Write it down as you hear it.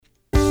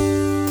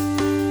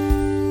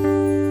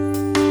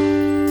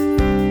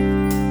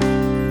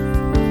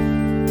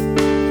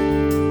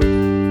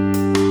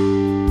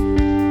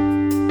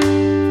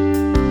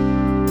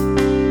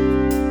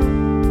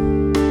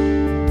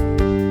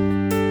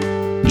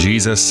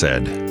Jesus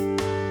said,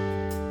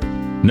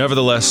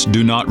 "Nevertheless,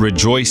 do not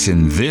rejoice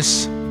in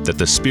this, that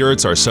the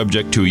spirits are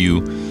subject to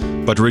you,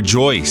 but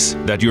rejoice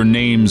that your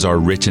names are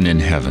written in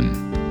heaven."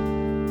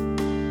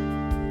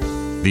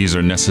 These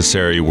are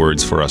necessary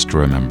words for us to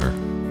remember.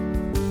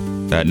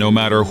 That no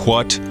matter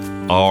what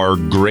our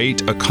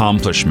great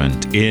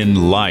accomplishment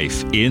in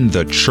life, in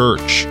the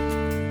church,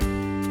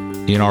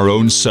 in our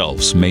own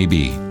selves may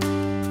be,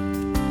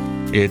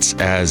 it's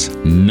as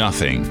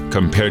nothing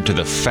compared to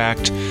the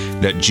fact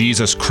that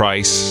Jesus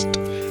Christ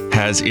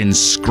has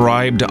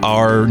inscribed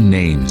our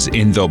names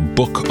in the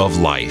book of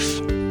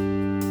life.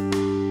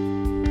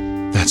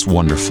 That's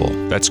wonderful.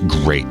 That's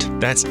great.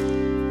 That's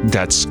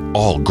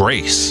all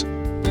grace.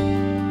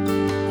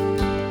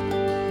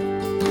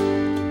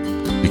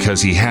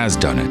 Because He has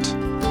done it.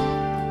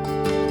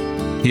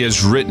 He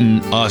has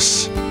written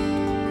us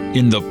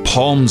in the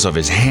palms of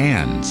His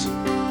hands.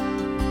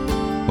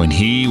 When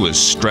He was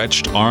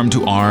stretched arm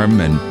to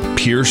arm and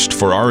pierced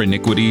for our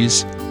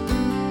iniquities,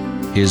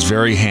 His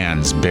very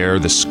hands bear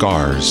the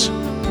scars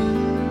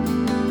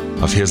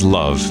of His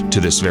love to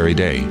this very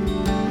day.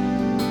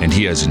 And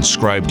He has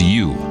inscribed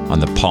you on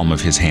the palm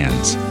of His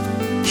hands.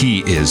 He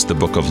is the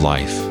book of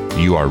life.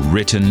 You are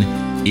written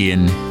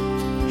in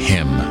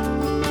Him.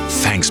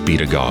 Thanks be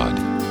to God.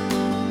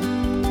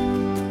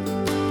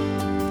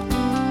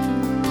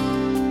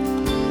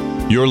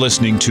 You're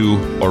listening to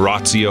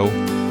Oratio,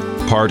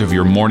 part of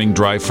your morning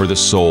drive for the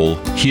soul,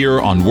 here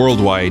on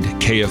Worldwide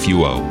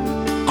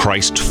KFUO.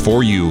 Christ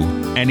for you,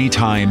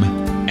 anytime,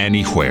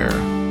 anywhere.